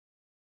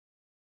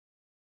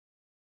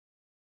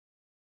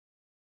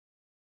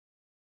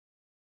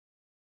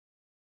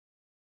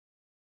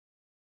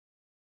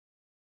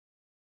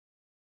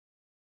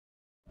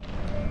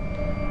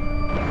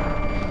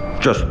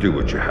Just do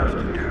what you have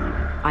to do.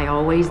 I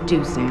always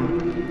do,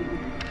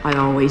 Sam. I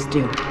always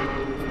do.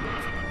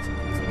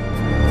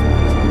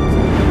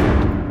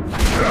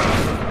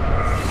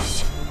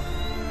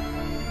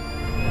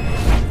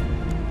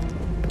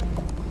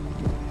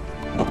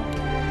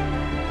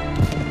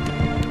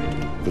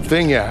 The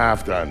thing you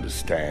have to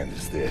understand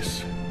is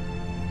this.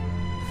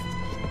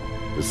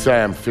 The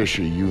Sam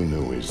Fisher you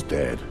knew is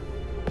dead.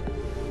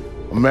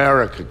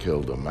 America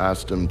killed him,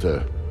 asked him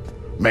to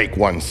make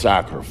one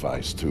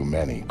sacrifice too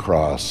many,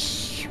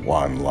 cross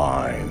one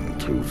line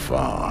too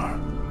far.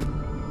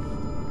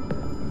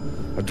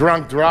 A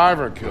drunk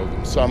driver killed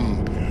him,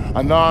 some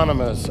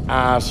anonymous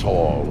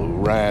asshole who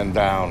ran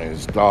down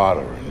his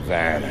daughter and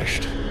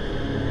vanished.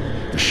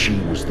 She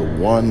was the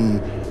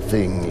one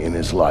thing in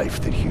his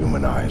life that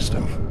humanized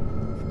him.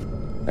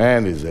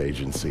 And his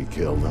agency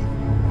killed him.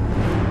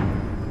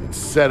 It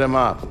set him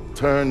up,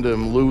 turned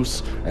him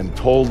loose, and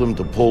told him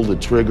to pull the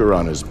trigger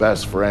on his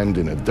best friend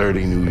in a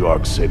dirty New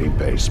York City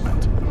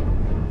basement.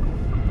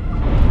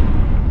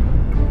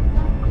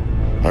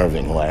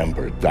 Irving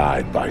Lambert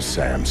died by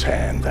Sam's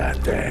hand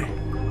that day.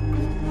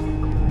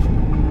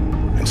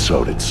 And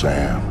so did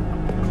Sam.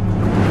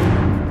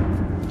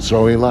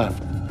 So he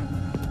left.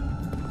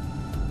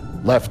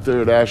 Left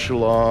Third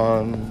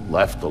Echelon,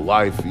 left the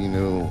life he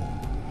knew,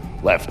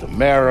 left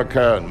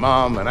America and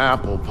Mom and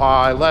apple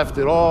pie, left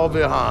it all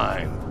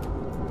behind.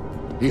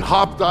 He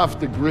hopped off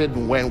the grid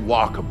and went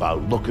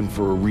walkabout, looking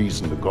for a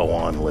reason to go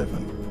on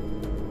living.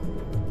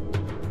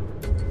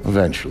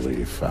 Eventually,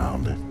 he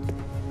found it.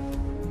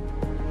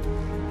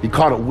 He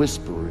caught a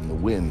whisper in the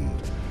wind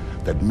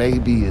that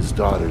maybe his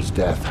daughter's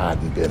death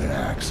hadn't been an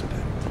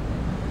accident.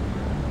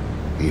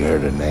 He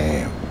heard a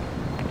name,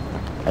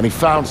 and he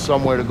found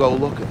somewhere to go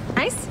looking.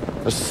 Nice.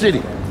 A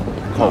city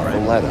called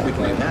Valletta.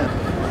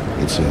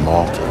 It's in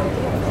Malta.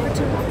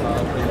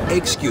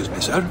 Excuse me,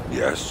 sir.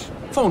 Yes?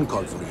 Phone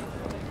call for you.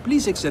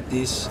 Please accept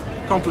this.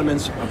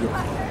 Compliments of your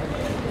call.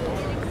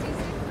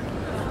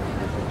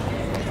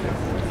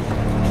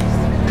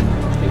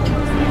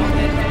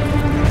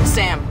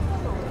 Sam.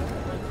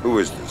 Who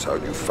is this?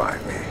 How'd you find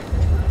me?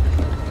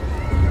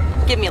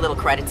 Give me a little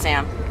credit,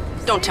 Sam.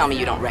 Don't tell me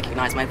you don't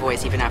recognize my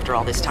voice even after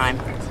all this time.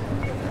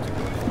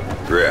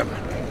 Grim,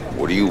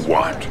 what do you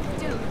want?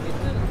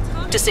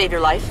 To save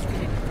your life.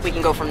 We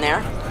can go from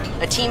there.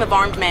 A team of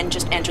armed men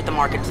just entered the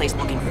marketplace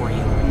looking for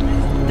you.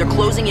 They're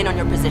closing in on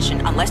your position.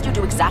 Unless you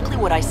do exactly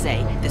what I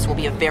say, this will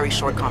be a very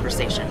short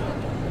conversation.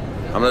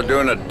 I'm not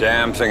doing a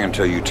damn thing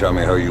until you tell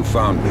me how you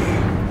found me.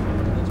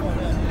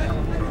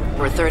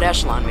 We're Third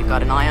Echelon. We've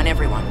got an eye on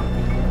everyone.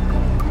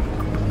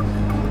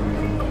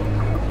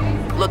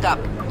 Look up.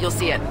 You'll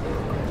see it.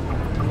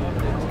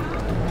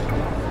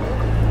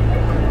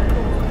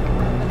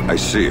 I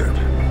see it.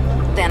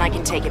 Then I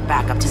can take it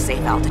back up to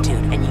safe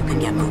altitude, and you can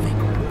get moving.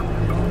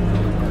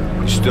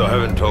 You still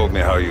haven't told me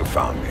how you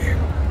found me.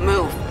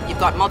 Move. You've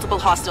got multiple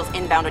hostiles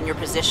inbound on your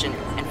position,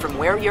 and from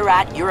where you're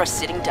at, you're a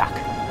sitting duck.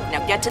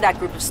 Now get to that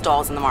group of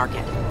stalls in the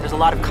market. There's a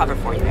lot of cover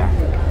for you there.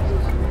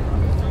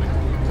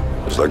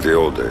 It's like the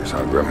old days,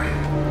 huh, Grim?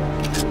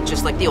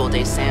 Just like the old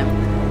days, Sam.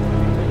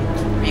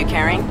 Are you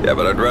carrying? Yeah,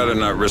 but I'd rather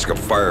not risk a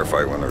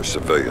firefight when there's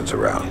civilians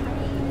around.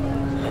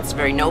 That's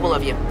very noble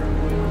of you.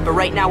 But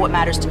right now, what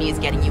matters to me is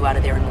getting you out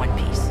of there in one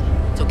piece.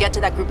 So get to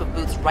that group of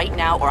booths right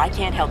now, or I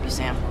can't help you,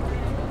 Sam.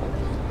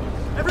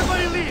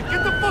 Everybody leave!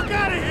 Get the fuck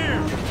out of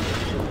here!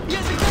 He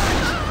has a gun!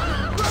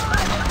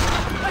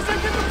 I said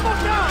get the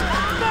fuck out!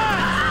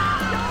 Fast!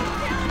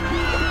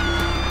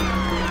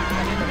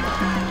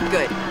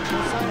 Good.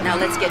 Now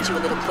let's get you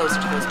a little closer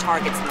to those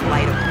targets in the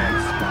light over there.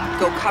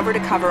 Go cover to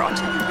cover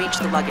until you reach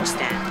the luggage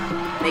stand.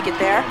 Make it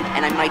there,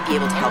 and I might be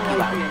able to help you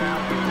out.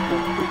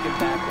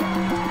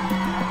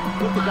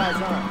 What the guys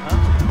on, huh?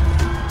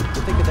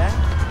 You think of that?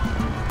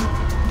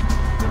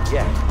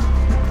 Yeah.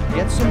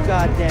 Get some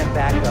goddamn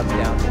backup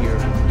down here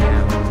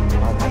now.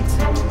 All right?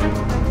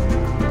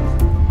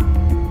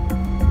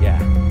 Yeah.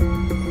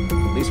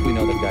 At least we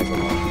know that guy's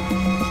alone.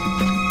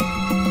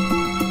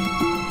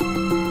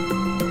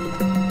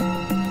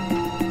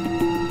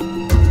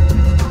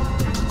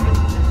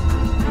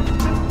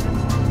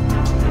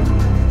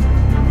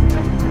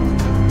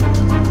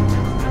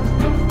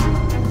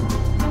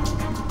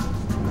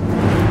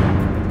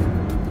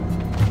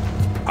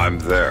 I'm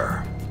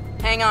there.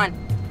 Hang on.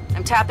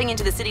 I'm tapping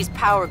into the city's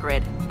power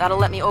grid. That'll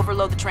let me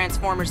overload the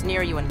transformers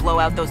near you and blow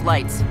out those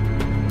lights.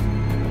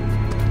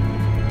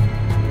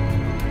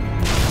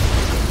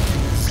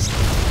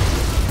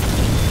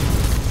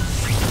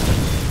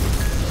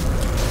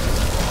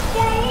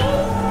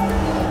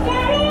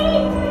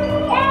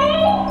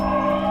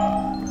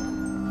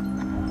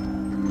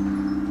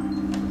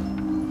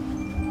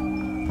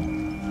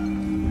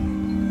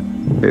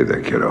 Hey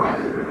there, kiddo.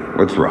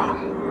 What's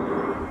wrong?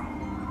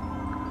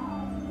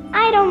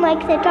 I don't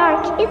like the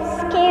dark.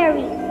 It's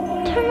scary.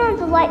 Turn on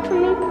the light for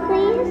me,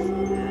 please.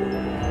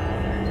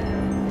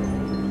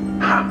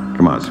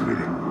 Come on,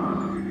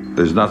 sweetie.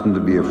 There's nothing to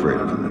be afraid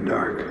of in the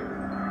dark.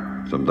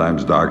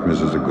 Sometimes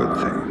darkness is a good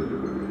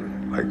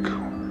thing. Like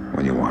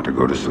when you want to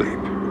go to sleep.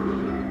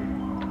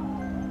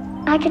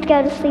 I could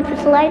go to sleep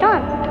with the light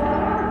on.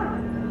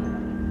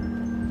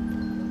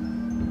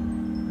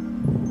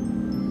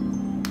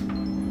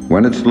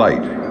 When it's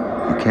light,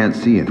 you can't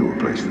see into a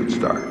place that's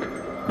dark.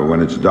 But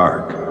when it's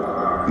dark,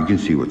 you can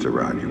see what's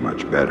around you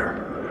much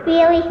better.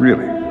 Really?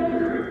 Really.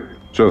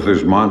 So if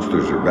there's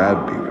monsters or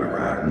bad people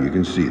around, you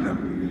can see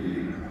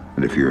them.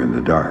 And if you're in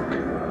the dark,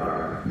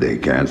 they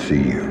can't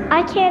see you.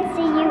 I can't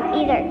see you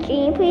either.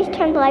 Can you please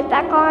turn the light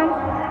back on?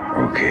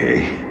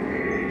 Okay.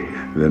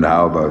 Then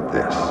how about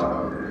this?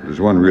 There's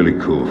one really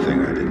cool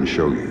thing I didn't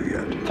show you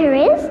yet. There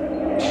is?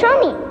 Show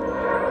me.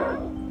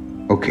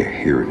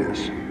 Okay, here it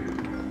is.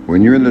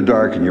 When you're in the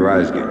dark and your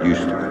eyes get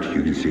used to it,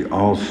 you can see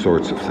all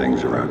sorts of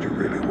things around you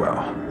really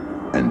well.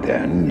 And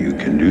then you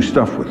can do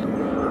stuff with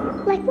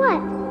them. Like what?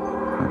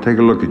 Now take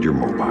a look at your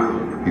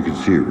mobile. You can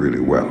see it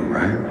really well,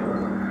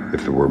 right?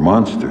 If there were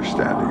monsters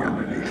standing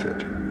underneath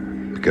it,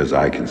 because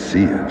I can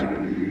see it,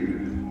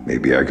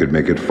 maybe I could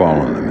make it fall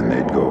on them and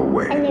they'd go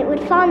away. And it would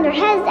fall on their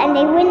heads and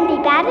they wouldn't be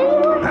bad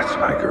anymore? That's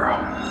my girl.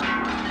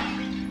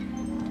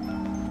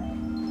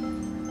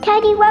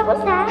 Daddy, what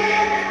was that?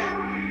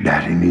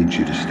 Daddy needs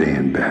you to stay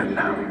in bed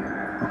now,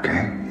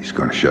 okay? He's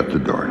gonna shut the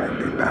door and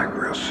he'll be back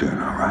real soon,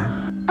 all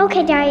right?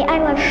 Okay, Daddy, I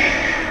love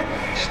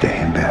you. Stay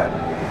in bed.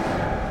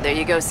 There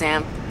you go,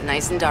 Sam.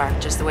 Nice and dark,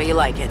 just the way you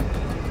like it.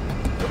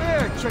 Come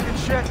here, chicken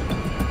shit.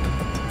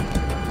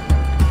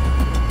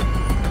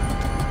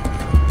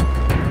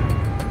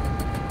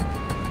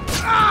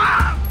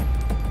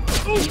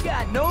 You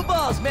got no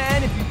balls,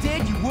 man. If you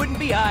did, you wouldn't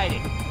be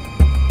hiding.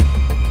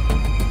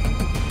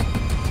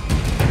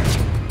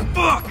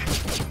 Fuck!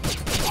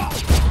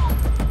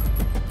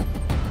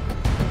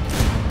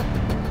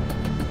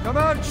 Come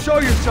out and show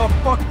yourself,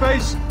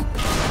 fuckface!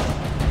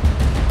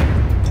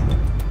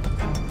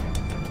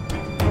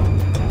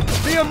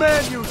 Be a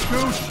man, you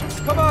douche!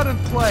 Come out and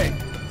play!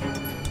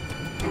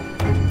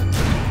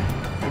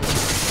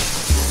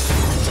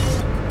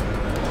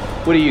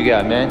 What do you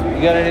got, man?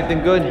 You got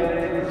anything good?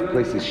 This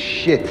place is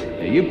shit.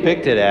 Yeah, you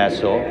picked it,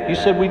 asshole. You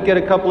said we'd get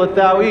a couple of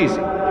thou easy.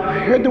 I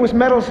heard there was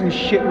metals and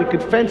shit we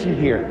could fence in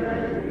here.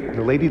 And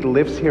the lady that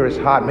lives here is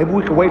hot. Maybe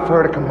we could wait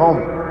for her to come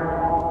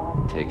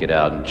home. Take it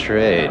out and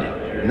trade.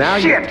 Now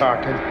you're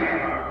talking.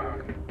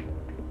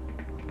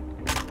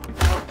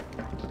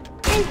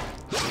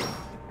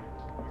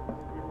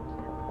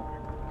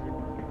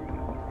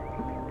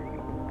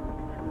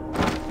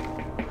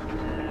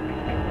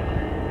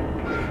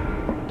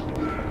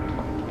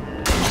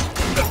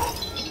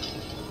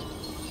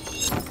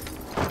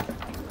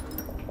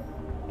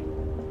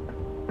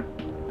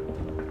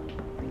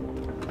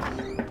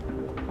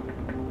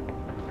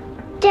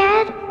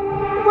 Dad,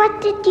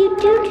 what did you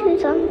do to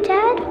them,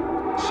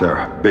 Dad?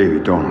 Sarah, baby,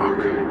 don't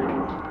look.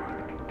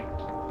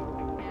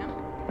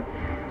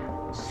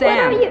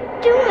 Sam! What are you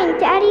doing,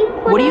 Daddy?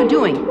 What are you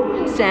doing?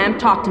 Sam,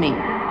 talk to me.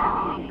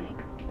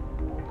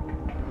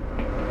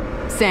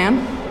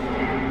 Sam?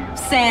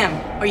 Sam,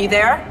 are you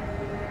there?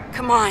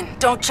 Come on,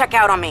 don't check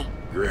out on me.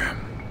 Graham.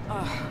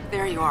 Oh,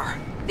 there you are.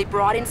 They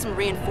brought in some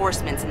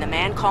reinforcements and the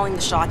man calling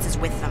the shots is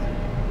with them.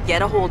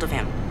 Get a hold of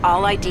him.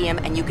 I'll ID him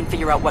and you can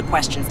figure out what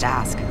questions to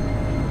ask.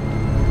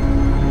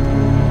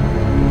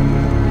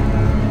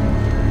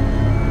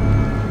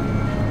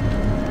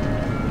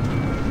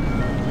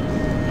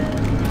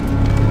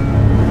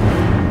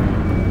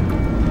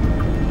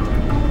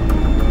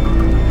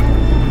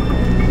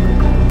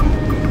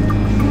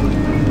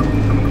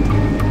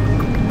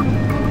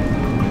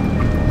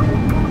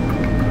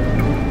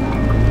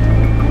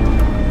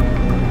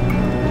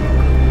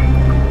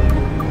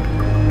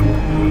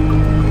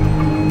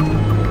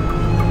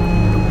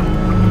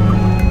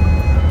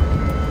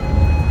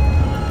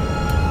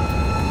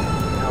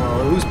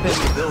 Who's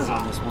paying the bills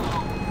on this one?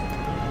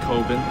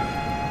 Coben.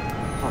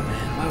 Oh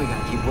man, why we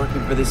gotta keep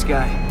working for this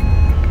guy?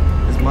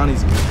 His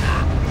money's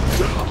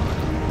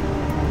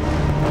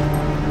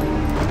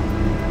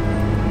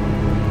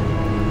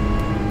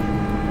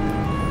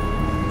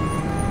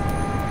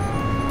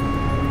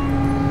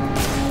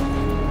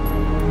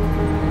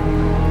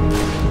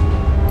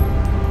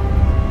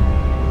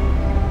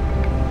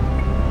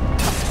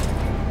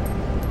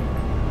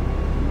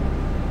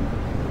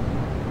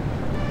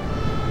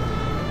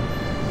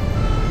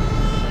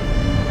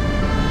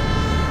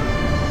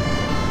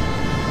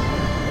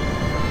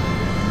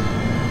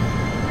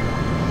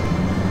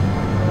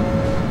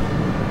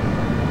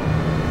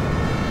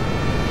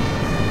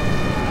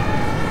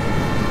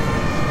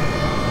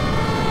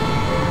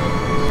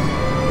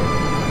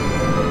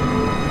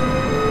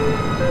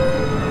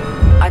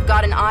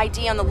Got an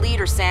ID on the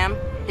leader, Sam.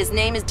 His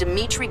name is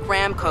Dmitri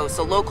Gramkos,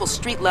 a local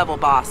street-level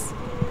boss.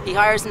 He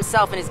hires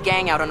himself and his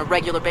gang out on a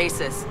regular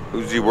basis.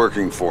 Who's he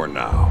working for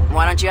now?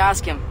 Why don't you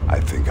ask him? I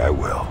think I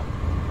will.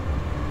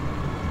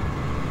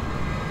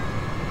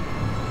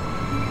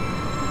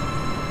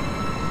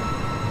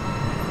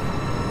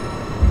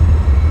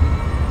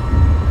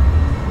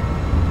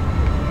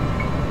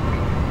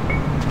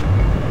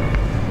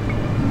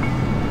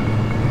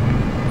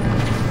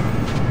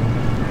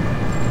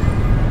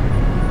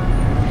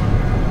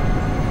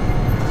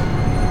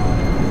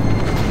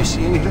 You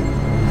see anything?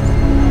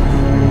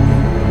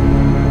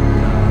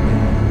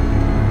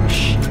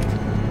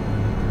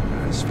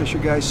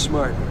 Militia guy's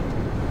smart.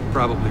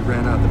 Probably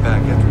ran out the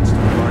back entrance to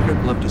the market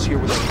and left us here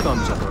with our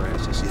thumbs up our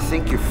asses. You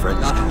think your friends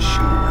can shoot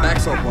around?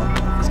 Max all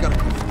blocked off. He's got a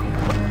call.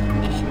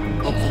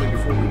 Hopefully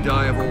before we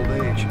die of old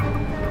age.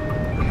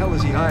 Where the hell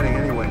is he hiding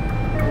anyway?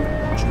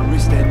 Jewelry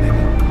stand, maybe?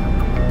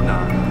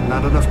 Nah,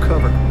 not enough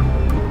cover.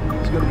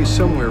 He's gotta be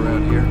somewhere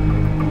around here.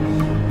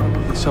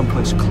 Probably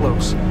someplace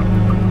close.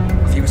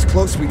 If he was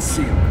close, we'd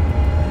see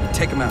him. We'd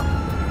take him out.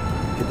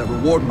 Get that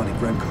reward money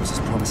Gremco's is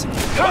promising.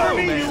 Cover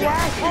me, you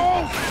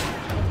assholes!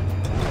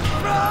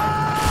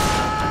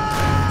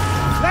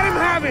 Let him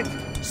have it!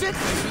 Shit,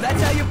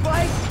 that's how you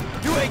fight?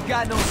 You ain't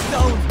got no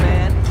stones,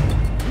 man.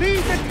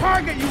 Leave the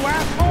target, you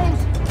assholes!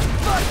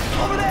 Fuck!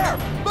 Over there!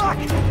 Fuck!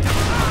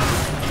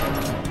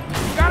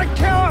 Gotta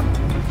kill him!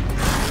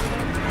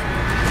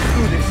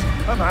 Do this.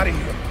 I'm out of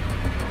here.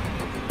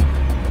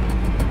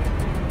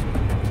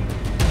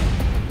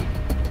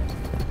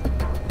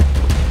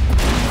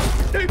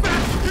 Stay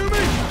back! Hear me!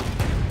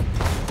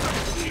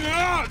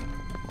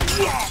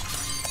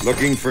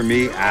 Looking for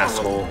me,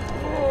 asshole?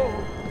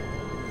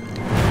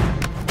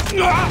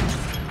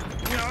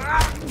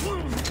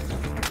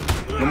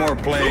 No more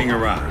playing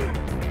around.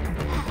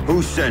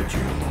 Who sent you?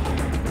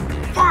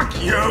 Fuck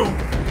you!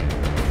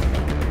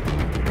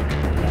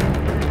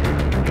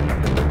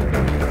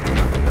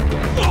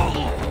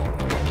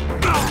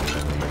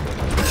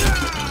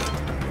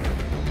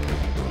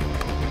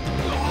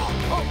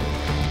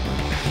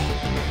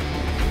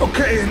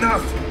 Okay,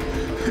 enough.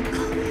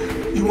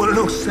 You wanna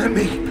know who sent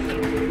me?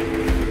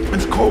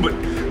 It's Coben.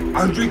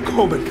 Andre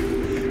Coben.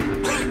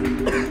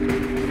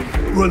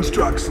 Runs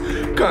trucks,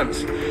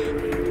 guns.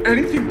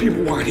 Anything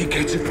people want, he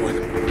gets it for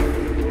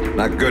them.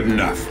 Not good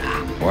enough.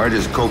 Why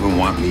does Coben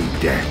want me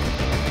dead?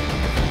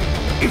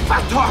 If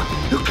I talk,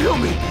 he'll kill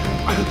me.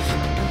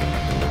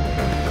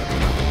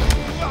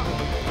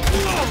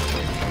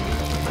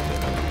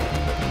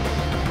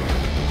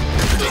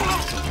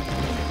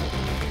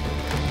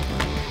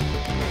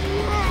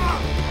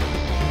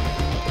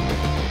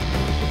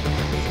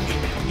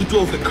 You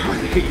drove the car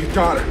that hit your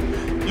daughter.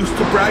 Used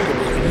to brag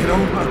about it, you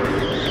know?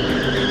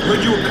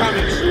 Heard you were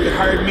coming, so they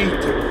hired me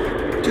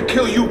to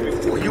kill you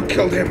before you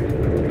killed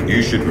him.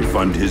 You should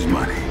refund his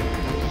money.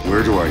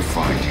 Where do I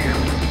find him?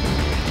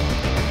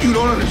 You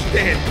don't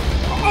understand.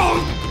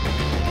 Oh!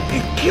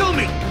 He'd kill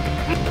me!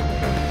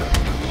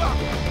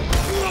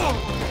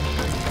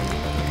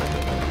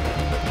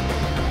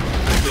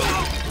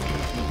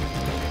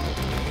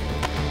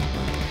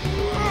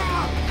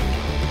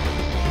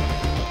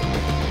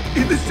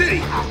 In the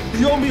city,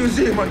 the old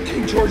museum on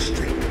King George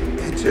Street.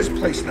 It's his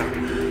place now.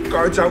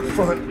 Guards out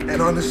front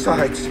and on the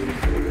sides.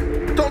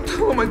 Don't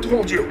tell him I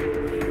told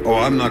you. Oh,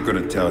 I'm not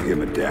gonna tell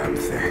him a damn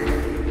thing.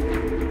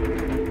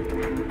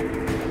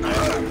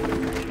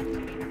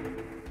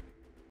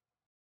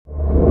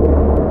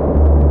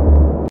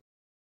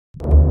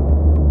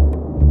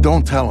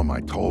 Don't tell him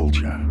I told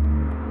you.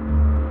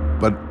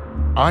 But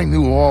I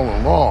knew all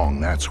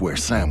along that's where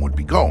Sam would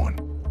be going.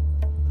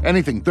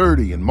 Anything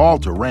dirty in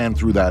Malta ran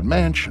through that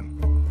mansion.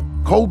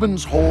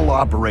 Coben's whole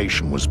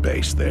operation was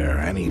based there,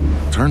 and he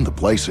turned the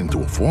place into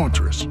a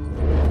fortress.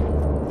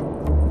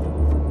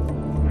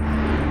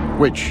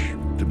 Which,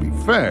 to be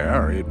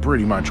fair, it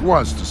pretty much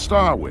was to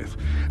start with.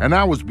 And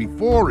that was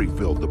before he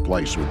filled the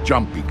place with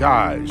jumpy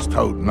guys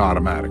toting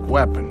automatic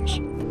weapons.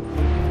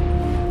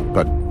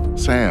 But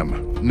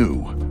Sam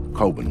knew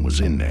Coben was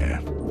in there.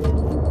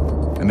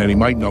 And that he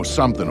might know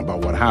something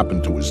about what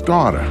happened to his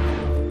daughter.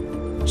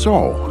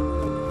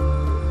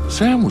 So,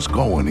 Sam was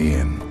going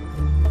in,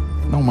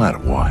 no matter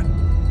what.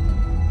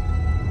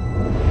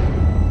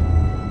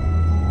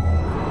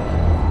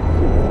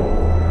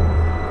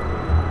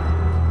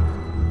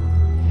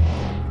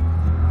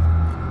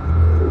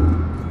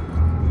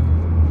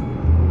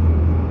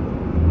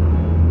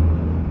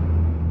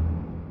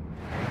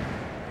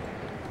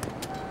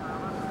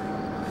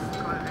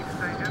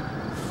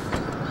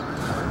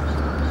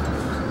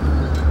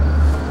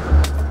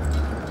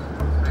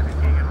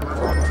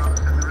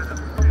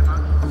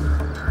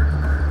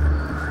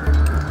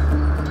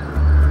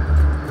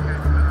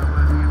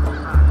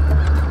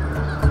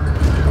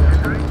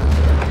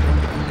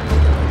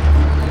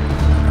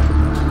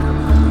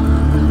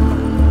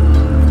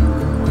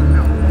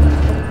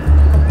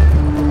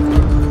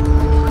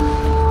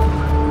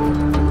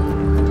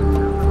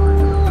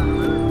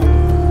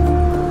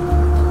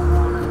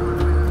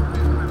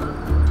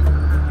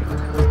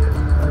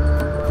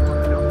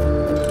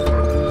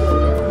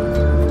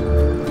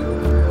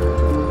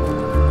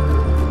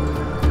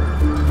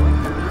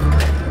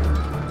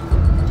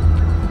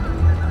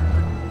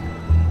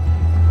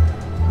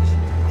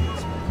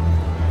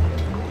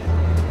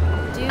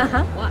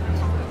 What?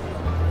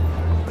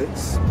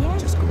 This? Yeah.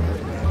 Just go out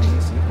and have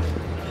easy.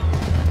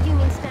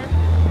 Union stamp.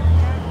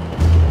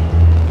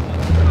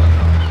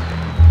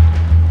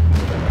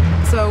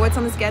 So what's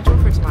on the schedule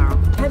for tomorrow?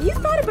 Have you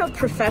thought about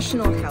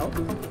professional help?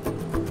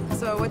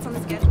 So what's on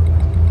the schedule?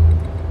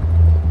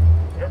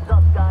 Heads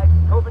up, guys.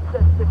 Tobin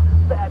says this is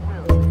bad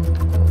news.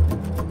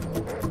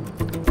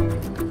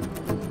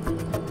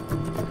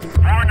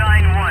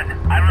 491.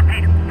 I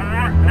repeat,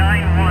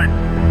 9-1.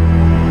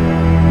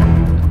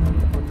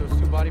 Put those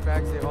two body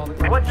bags, they have all the...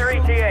 What's your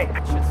ETA?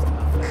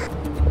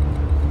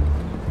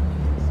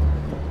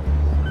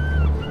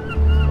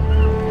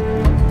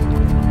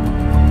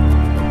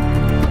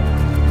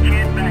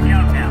 Can't back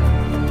out now.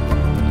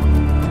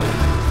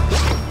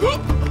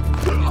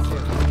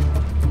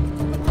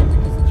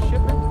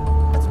 Shipment?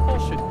 That's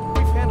bullshit.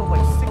 We've handled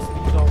like 6 of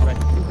these already.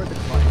 You heard the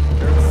client.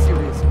 They're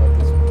serious about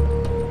this one.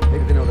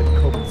 Maybe they know that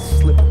Coben's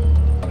slipping.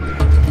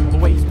 Well, the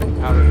way he's been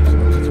powdered, he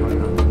knows it's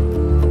running out.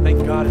 Thank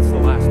God it's the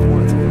last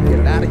one. Get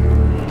it out of here.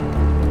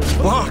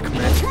 Fuck,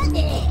 man.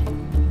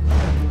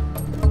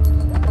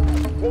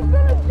 He's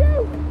gonna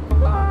shoot!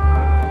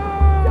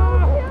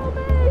 Don't kill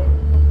me!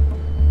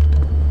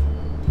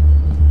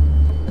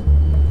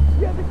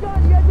 You have the gun!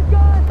 You have the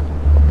gun!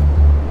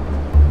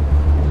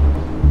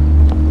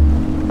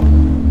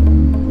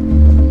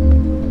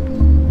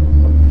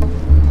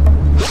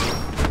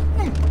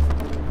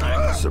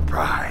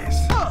 Surprise.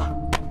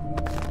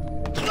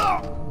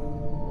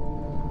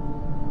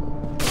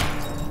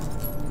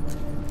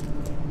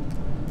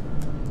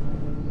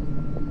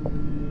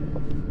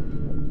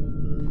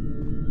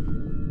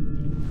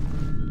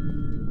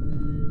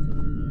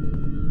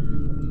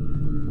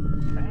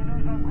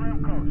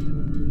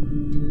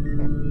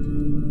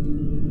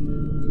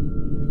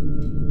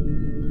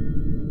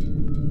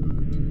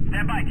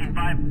 Stand by, Team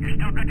 5. You're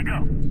still good to go.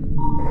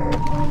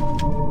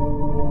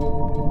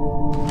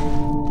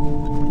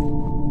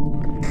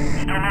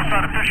 Still no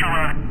sign of Fisher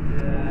running.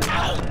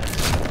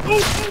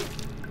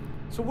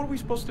 So what are we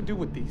supposed to do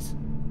with these?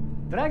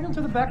 Drag them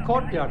to the back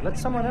courtyard. Let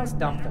someone else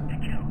dump them.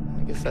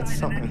 I guess that's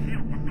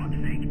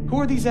something. Who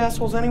are these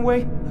assholes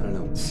anyway? I don't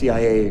know,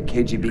 CIA or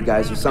KGB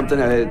guys or something.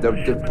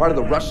 They're part of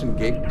the Russian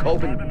gig.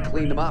 Coben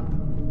cleaned them up.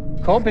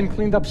 Coben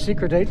cleaned up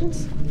secret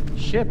agents?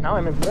 Shit, now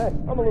I'm impressed.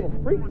 I'm a little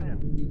freaked.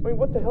 I mean,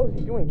 what the hell is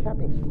he doing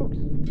capping spooks?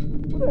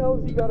 Who the hell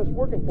has he got us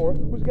working for?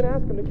 Who's gonna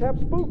ask him to cap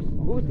spooks?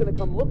 Who's gonna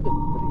come looking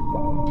for these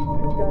guys?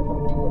 These guys on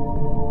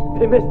foot.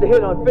 They missed the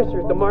hit on Fisher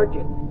at the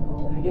market.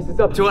 I guess it's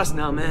up to us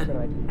now, man.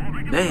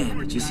 Man,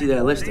 did you see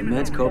that list of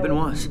meds Coben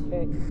was?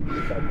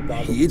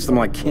 He eats them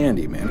like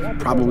candy, man.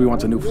 Probably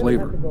wants a new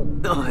flavor.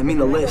 No, I mean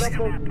the list. He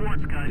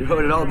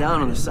wrote it all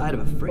down on the side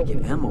of a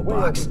freaking ammo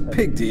box.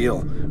 Big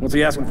deal. What's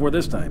he asking for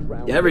this time?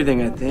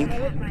 Everything, I think.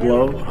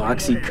 Blow,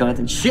 oxy, cunt,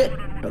 and shit.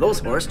 Are those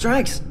horse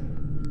strikes?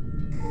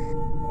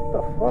 What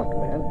the fuck,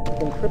 man? I've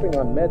been tripping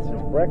on meds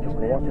since breakfast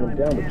and walking him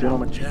down with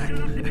Gentleman Jack.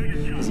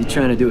 Is he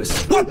trying to do a...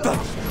 What the?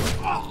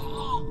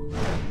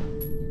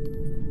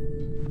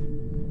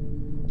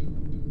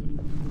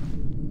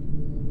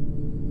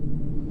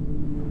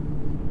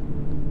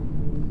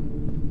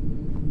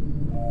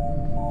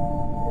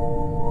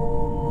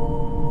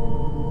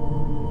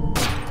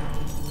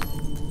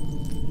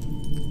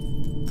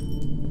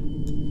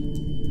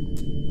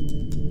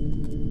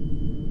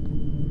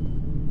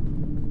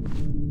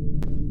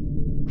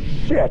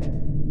 Shit!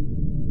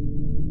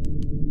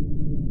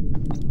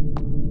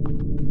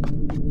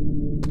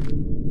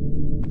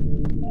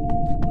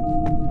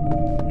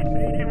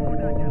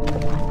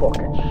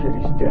 Fucking shit,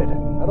 he's dead.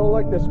 I don't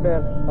like this,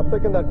 man. I'm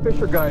thinking that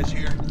Fisher guy's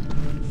here.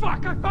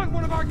 Fuck, I found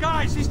one of our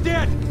guys. He's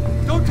dead.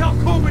 Don't tell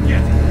Coben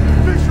yet.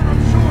 Fisher,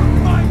 I'm sure.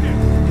 Find him.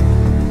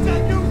 Is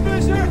that you,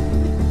 Fisher?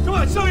 Come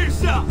on, show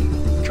yourself.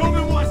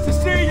 Coben wants to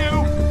see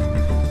you.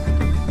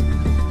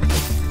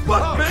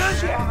 What, man?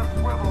 Shit. On a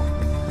swivel.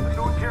 The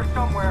dude's here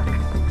somewhere.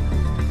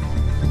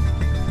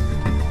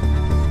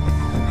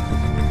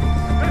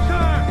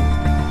 Fisher!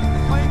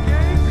 Playing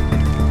games?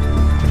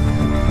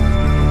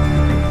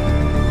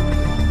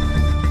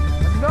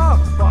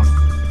 Enough, fuck.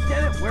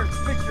 Get it? Where's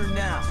Fisher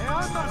now? Hey,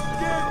 I'm not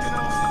scared, you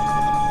know.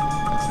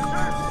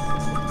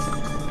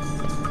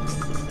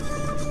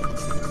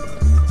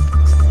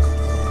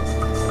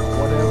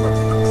 Whatever.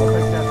 I'll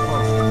take that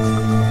phone.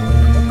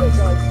 Okay,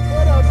 guys,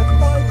 head out and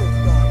find this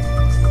guy.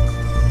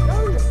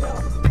 Show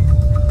yourself.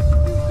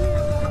 You see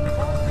him on the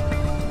phone?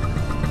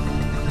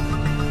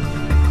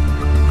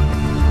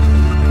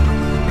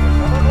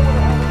 I don't know what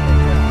the hell he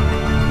is now.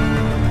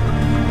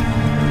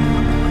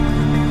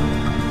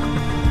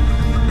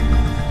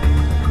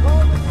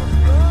 Coben was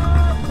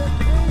not the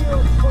video,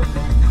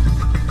 pussy.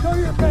 Show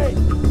your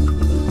face.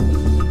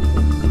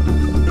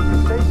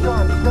 Stay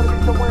sharp. He's gotta be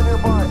somewhere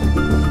nearby.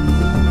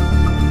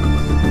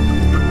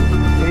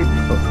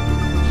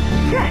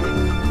 Shit!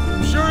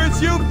 Sure it's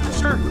you,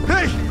 Fisher.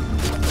 Hey!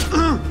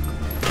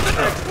 The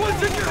next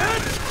one's in your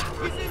head!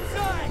 He's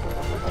inside!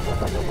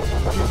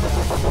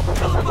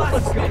 Tell the boss,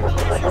 let's go.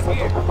 Fisher's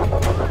here.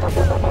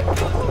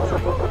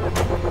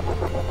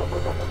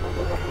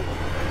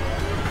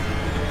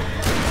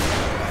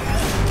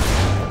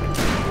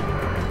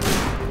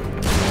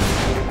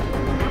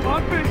 Come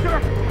on, Fisher!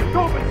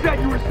 Coben said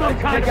you were some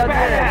kind of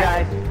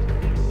badass!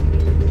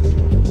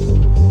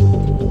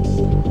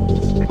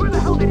 Where the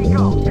hell did he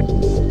go?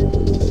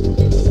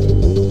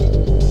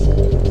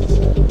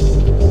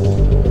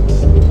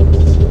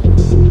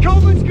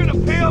 Coben's gonna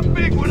pay up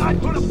big when I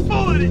put a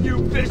bullet in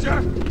you,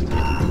 Fisher!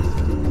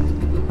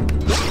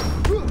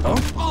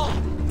 Oh?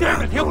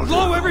 Damn it, he'll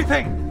blow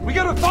everything! We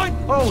gotta find...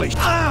 Holy...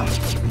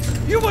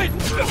 You wait!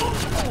 Shit!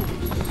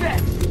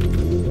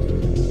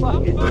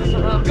 Fuck it.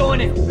 I'm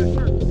going in.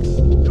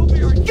 You'll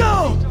be our...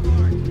 Go!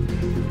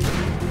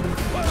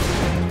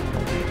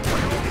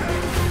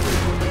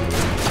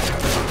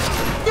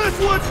 This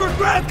one's for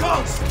Grand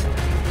Coast!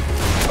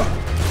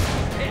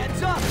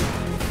 Hands up!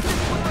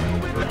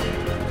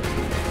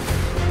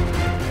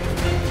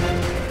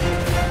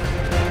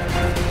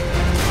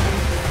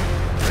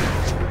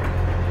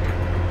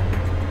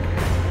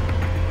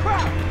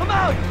 Crap! I'm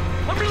out!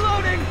 I'm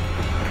reloading!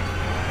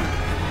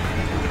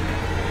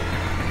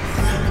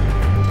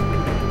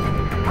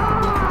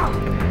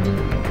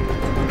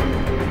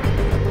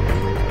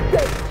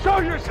 Show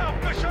yourself,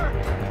 Fisher!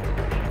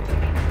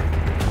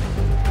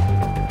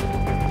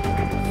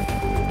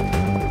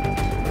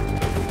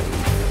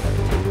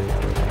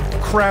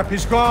 Crap,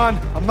 he's gone.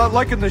 I'm not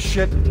liking this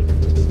shit.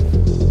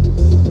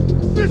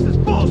 This is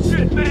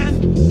bullshit,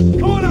 man!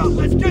 Come on out,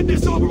 let's get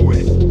this over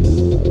with!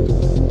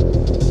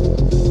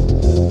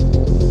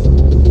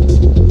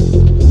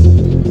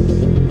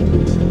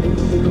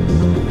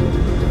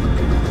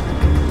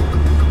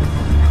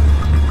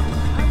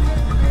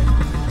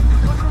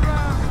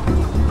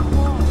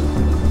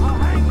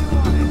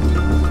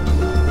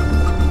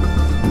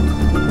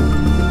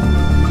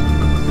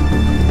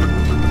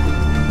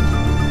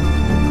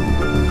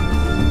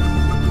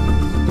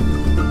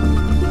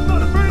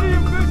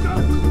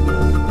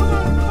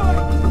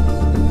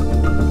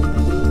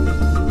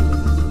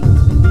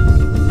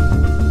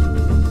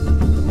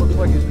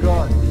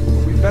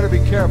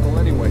 Careful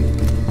anyway.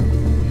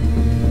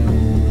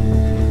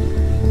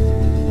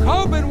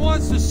 Coben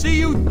wants to see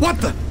you.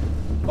 What the?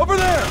 Over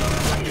there!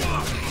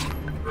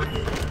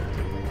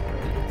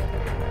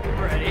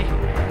 Ready?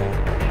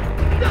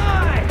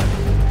 Die!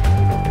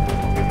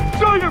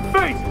 Show your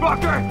face,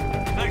 fucker!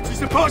 Aren't you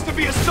supposed to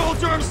be a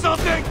soldier or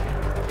something?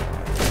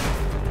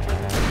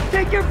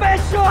 Take your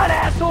best shot,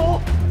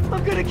 asshole!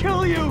 I'm gonna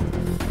kill you!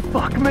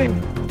 Fuck me!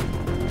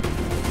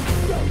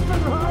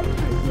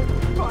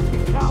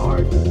 Fucking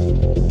coward!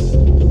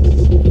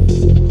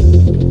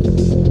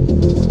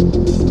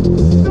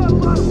 Not a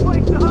lot of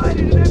place to hide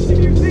in an empty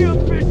museum,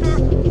 Fisher!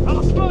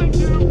 I'll find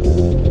you!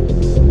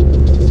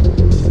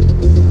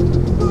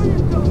 Show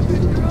yourself,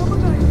 Fisher! I'm a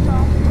nice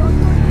guy!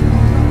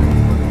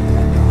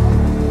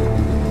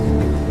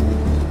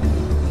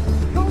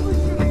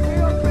 Coleman's gonna pay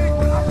up big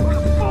when I put a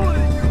bullet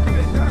in you,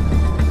 Fisher!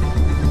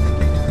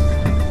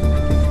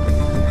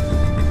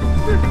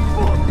 This is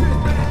bullshit,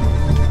 man!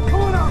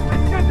 Come on out,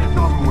 let's get this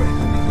over with!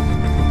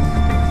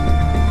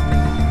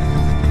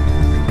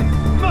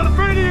 I'm not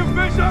afraid of you,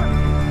 Fisher!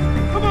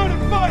 Come on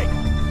and fight!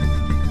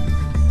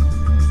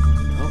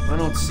 I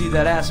don't see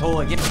that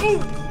asshole again. Ooh!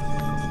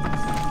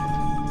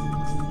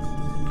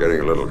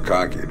 Getting a little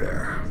cocky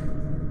there.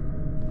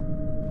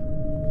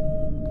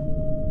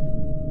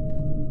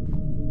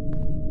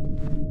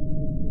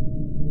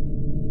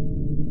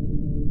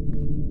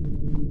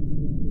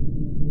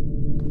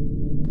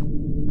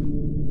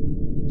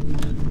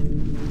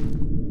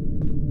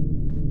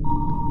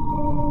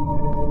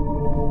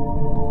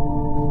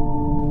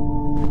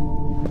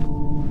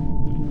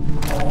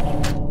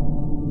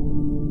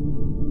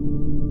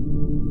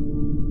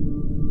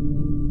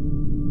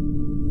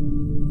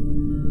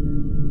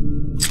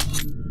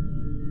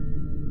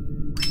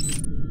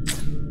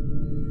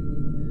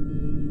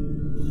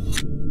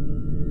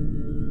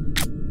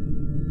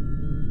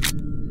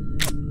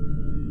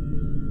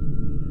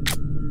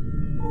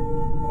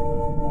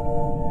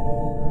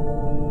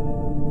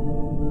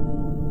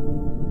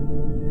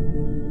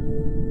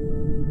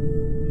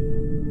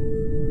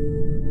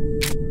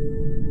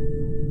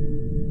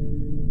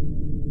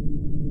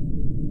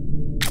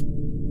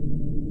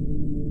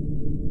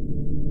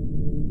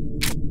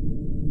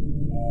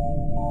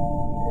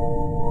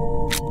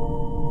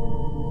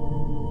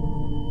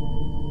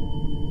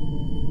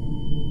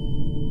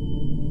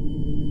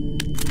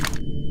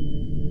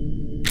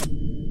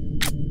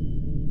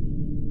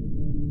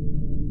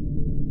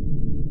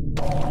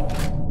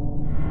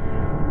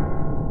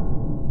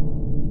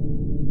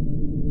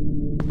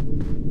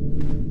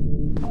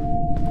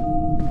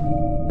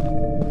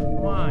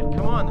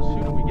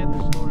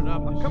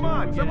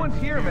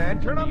 Someone's here, man.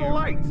 Turn on the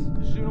lights.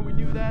 The sooner we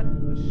do that,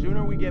 the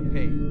sooner we get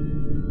paid.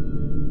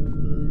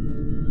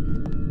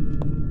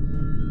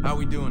 How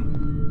we doing?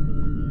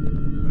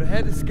 We're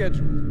ahead of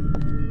schedule.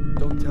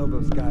 Don't tell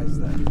those guys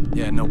that.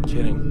 Yeah, no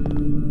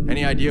kidding.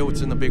 Any idea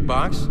what's in the big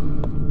box?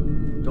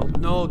 Don't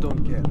know,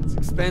 don't care. It's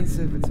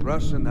expensive, it's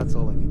Russian, that's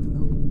all I need to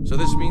know. So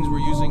this means we're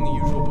using the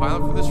usual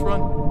pilot for this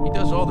run? He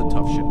does all the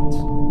tough shipments.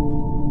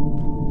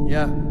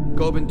 Yeah,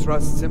 Coben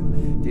trusts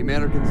him. The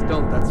Americans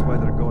don't, that's why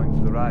they're going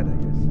for the ride, I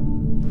guess.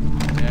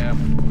 Yeah,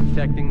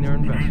 protecting their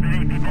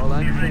investment. All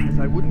I'm saying is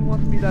I wouldn't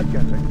want to be that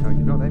guy right now,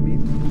 you know what I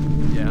mean?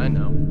 Yeah, I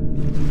know.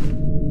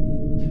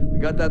 We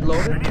got that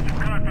loaded?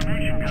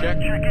 Check.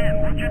 Check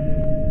in, would you?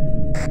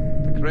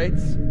 The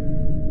crates?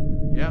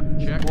 Yeah,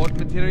 check. Support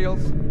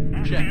materials?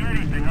 Check.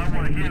 Anything, I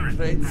want to hear it.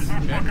 Crates?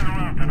 I'm not fucking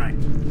around tonight.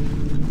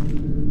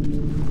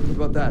 What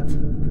about that?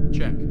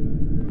 Check.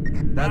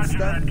 That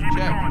stuff?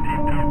 Check.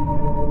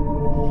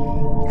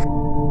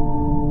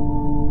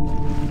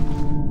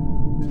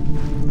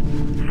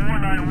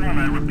 491,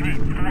 I repeat,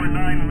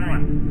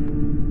 491.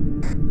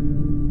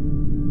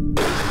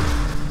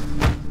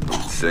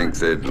 Think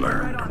they'd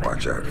learn.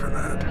 Watch out for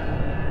that.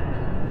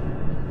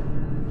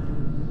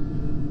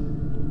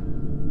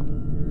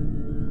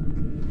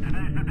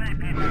 Today's the day,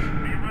 people.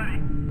 Be ready.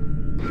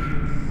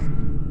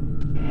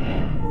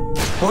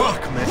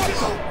 Fuck, man.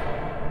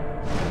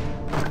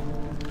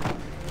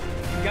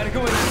 You gotta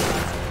go in.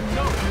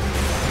 No.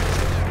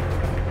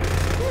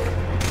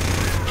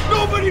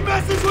 Nobody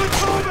messes with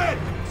Coleman!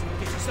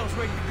 Get yourselves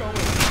ready to go in.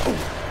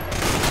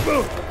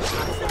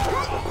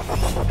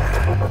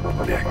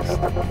 Next.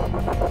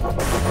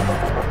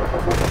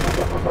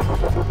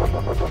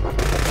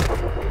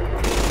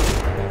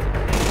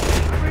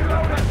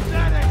 Reload that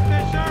static,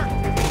 Fisher!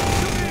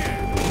 Come here!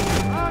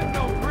 I'm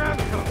no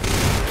Gramco!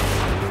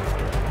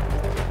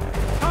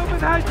 Coleman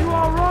had you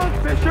all wrong,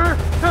 Fisher!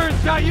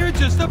 Turns out you're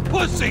just a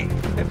pussy!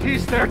 If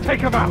he's there, take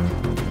him out!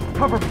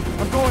 Cover me,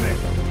 I'm going in!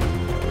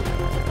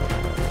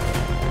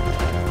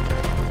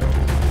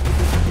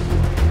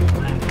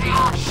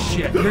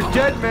 Shit, you're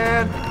dead,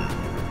 man.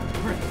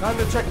 Time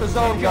to check the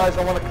zone, guys.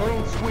 I want a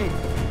clean sweep.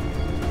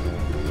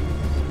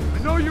 I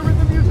know you're in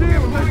the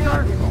museum,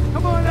 Fisher!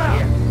 Come on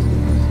out!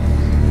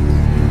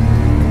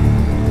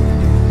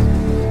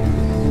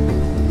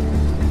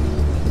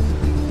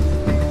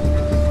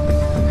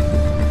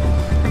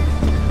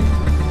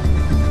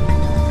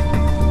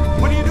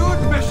 What are you doing,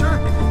 Fisher?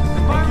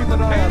 Keep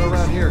an eye out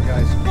around here,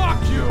 guys.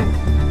 Fuck you!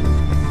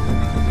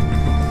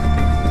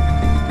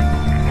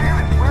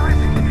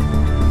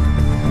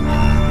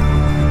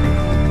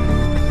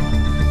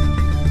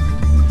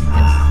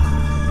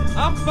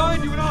 I'll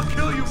find you and I'll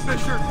kill you,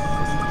 Fisher!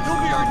 You'll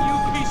be our new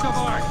piece of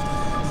art!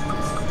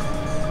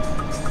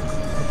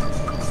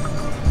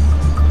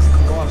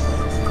 Boston.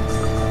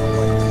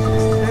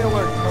 Stay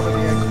alert. Cover the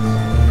exits.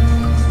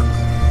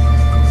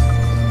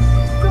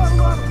 Not a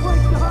lot of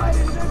place to hide in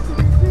an empty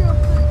museum,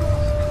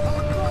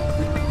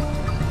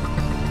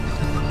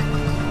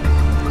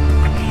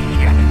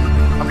 Shit.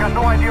 I've got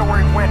no idea where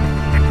he went.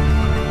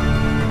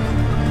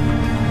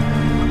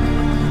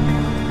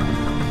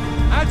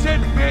 That's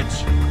it, bitch!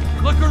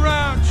 Look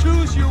around,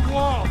 choose your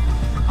wall.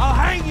 I'll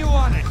hang you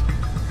on it.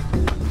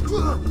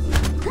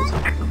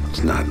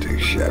 It's not too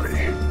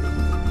shabby.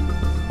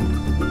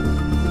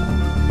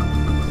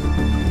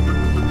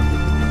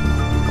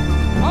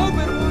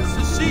 Coleman wants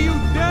to see you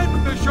dead,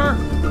 Fisher.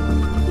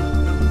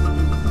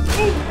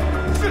 Ooh,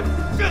 shit,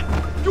 shit!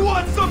 You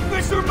want some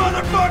Fisher,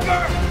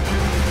 motherfucker?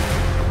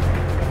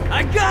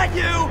 I got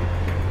you!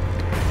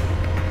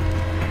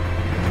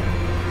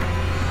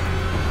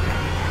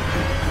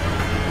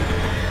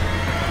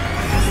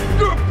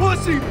 You're a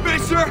pussy,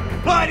 Fisher!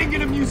 Hiding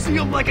in a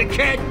museum like a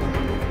kid!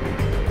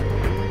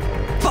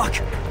 Fuck!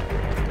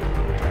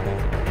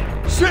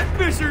 Shit,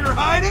 Fisher, you're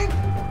hiding?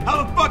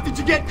 How the fuck did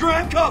you get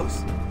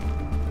Gramco's?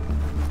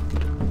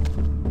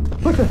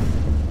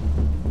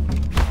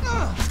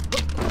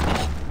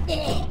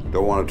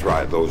 Don't want to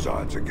try those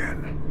odds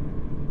again.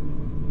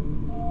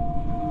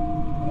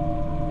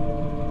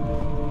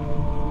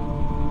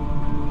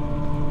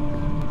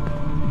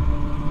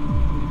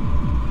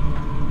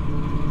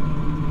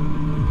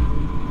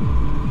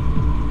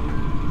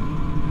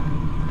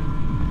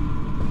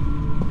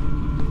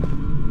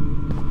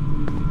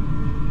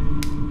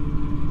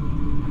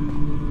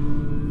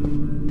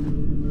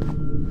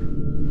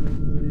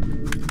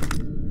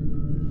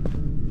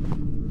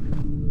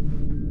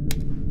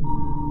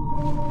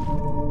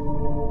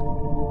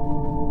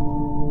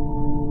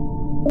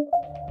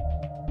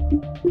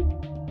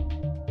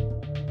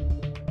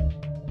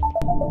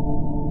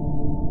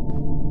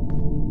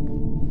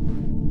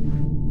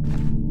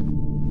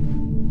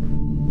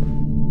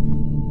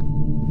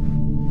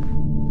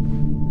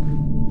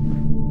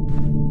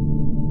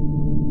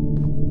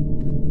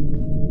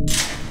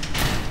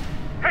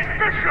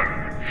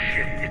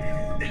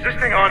 Is this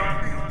thing on?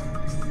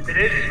 It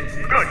is?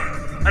 Good.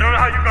 I don't know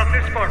how you got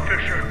this far,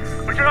 Fisher,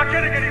 but you're not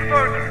getting any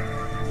further.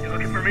 You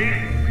looking for me?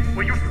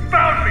 Well, you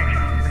found me,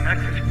 and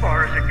that's as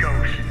far as it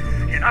goes.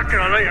 You're not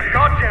gonna lay a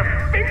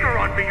goddamn finger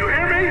on me, you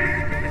hear me?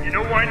 And you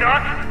know why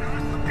not?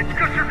 It's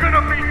because you're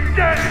gonna be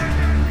dead.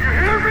 You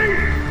hear me?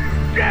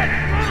 Dead,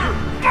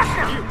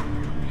 motherfucker!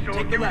 So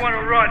if you want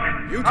to run,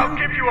 I'll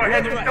give you a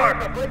head start.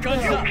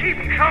 You keep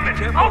coming.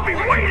 I'll be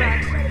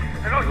waiting.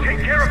 And I'll take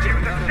care of you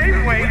the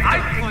same way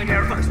I take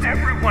care of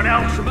everyone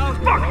else who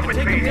fucks with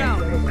me.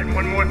 And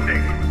one more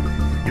thing.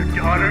 Your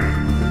daughter,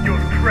 your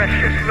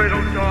precious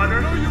little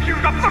daughter, she's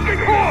a fucking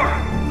whore!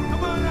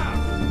 Come on out!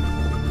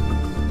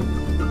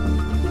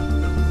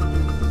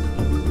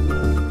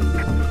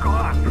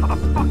 God, how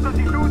the fuck does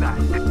he do that?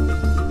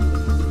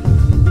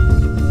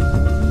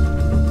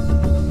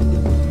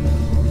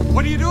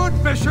 What are you doing,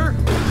 Fisher?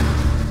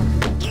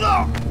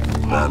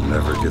 That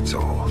never gets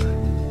old.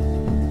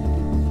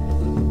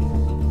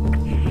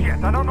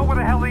 Shit, I don't know where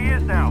the hell he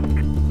is now. I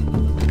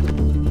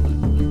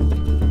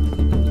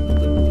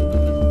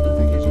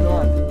think he's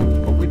gone,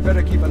 but we'd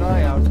better keep an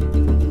eye out.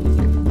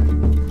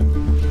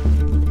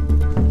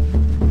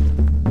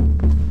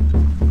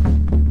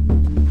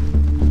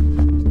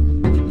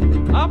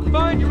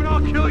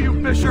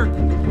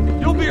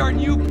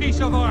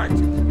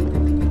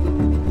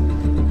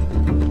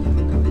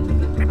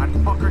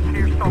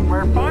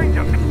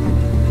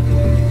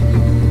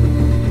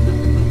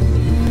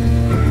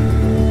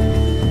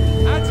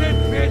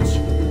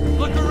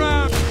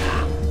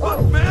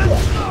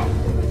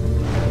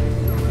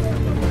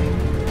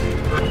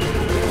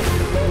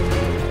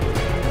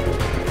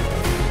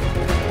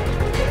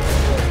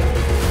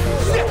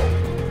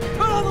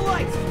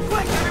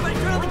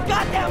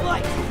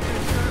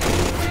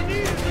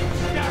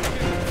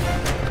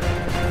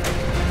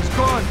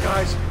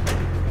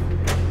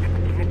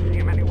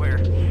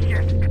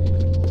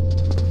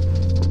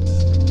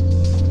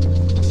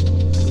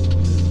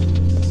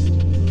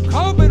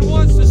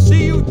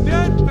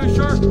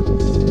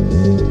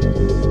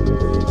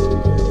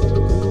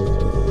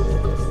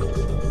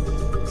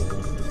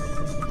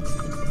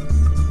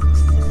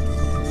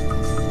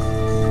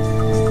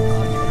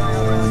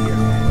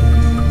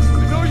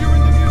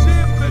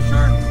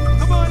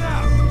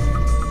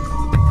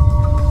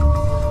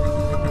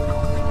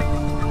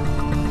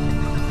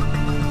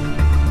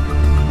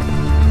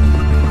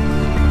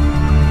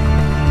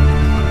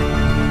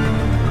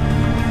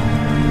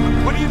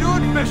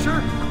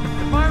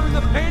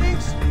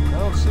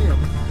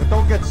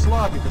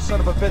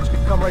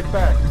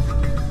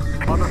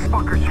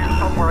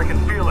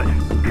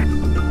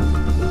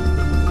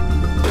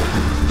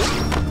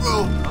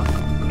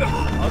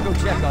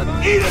 check on him.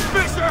 Eat it,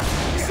 Fisher!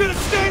 You should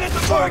have stayed at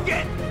the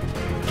market!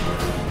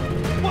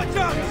 Watch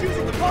out, he's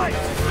using the pipes!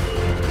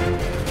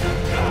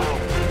 Come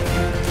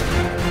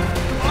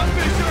on,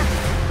 Fisher!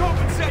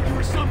 Coleman said you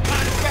were some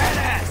kind of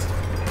badass!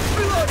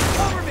 Reload,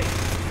 cover me!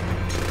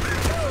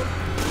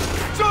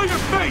 Show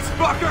your face,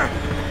 fucker!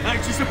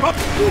 Ain't you supposed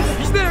to...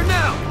 He's there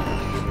now!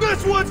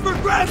 This one's for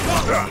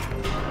grandpa!